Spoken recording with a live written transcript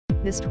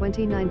This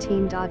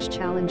 2019 Dodge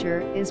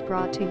Challenger is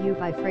brought to you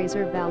by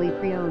Fraser Valley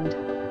Pre-Owned.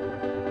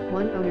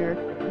 One owner,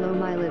 low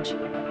mileage.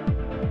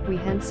 We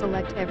hand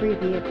select every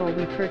vehicle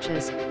we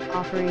purchase,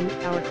 offering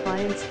our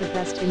clients the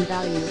best in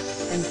value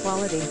and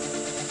quality.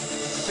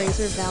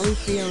 Fraser Valley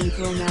Pre-Owned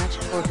will match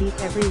or beat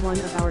every one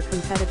of our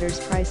competitors'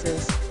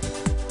 prices.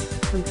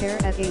 Compare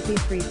at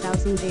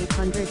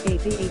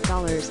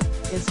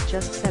 $83,888 is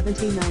just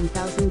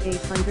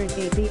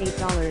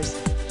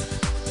 $79,888.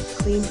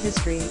 Clean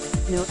history,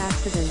 no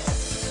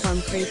accidents,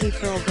 from crazy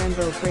Pearl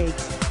Brembo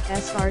brakes,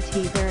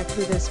 SRT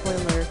Barracuda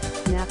spoiler,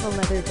 Napa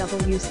leather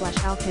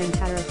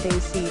W/Alcantara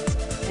phase seats,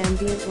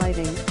 ambient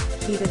lighting,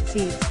 heated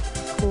seats,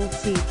 cooled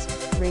seats,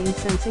 rain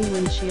sensing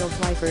windshield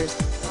wipers,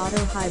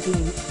 auto high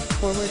beam,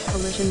 forward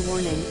collision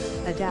warning,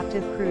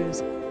 adaptive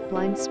cruise,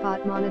 blind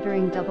spot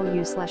monitoring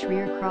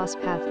W/rear cross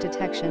path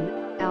detection,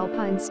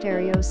 Alpine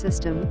stereo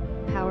system,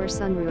 power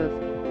sunroof,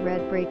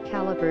 red brake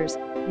calipers,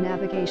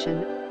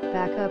 navigation,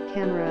 backup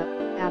camera,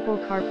 Apple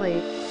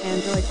CarPlay,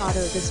 Android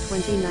Auto. This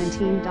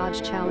 2019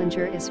 Dodge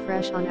Challenger is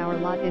fresh on our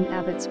lot in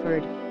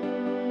Abbotsford.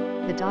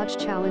 The Dodge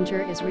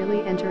Challenger is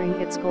really entering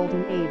its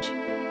golden age.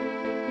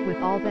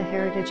 With all the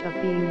heritage of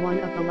being one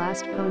of the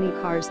last pony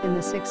cars in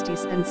the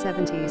 60s and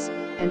 70s,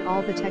 and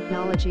all the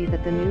technology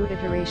that the new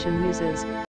iteration uses,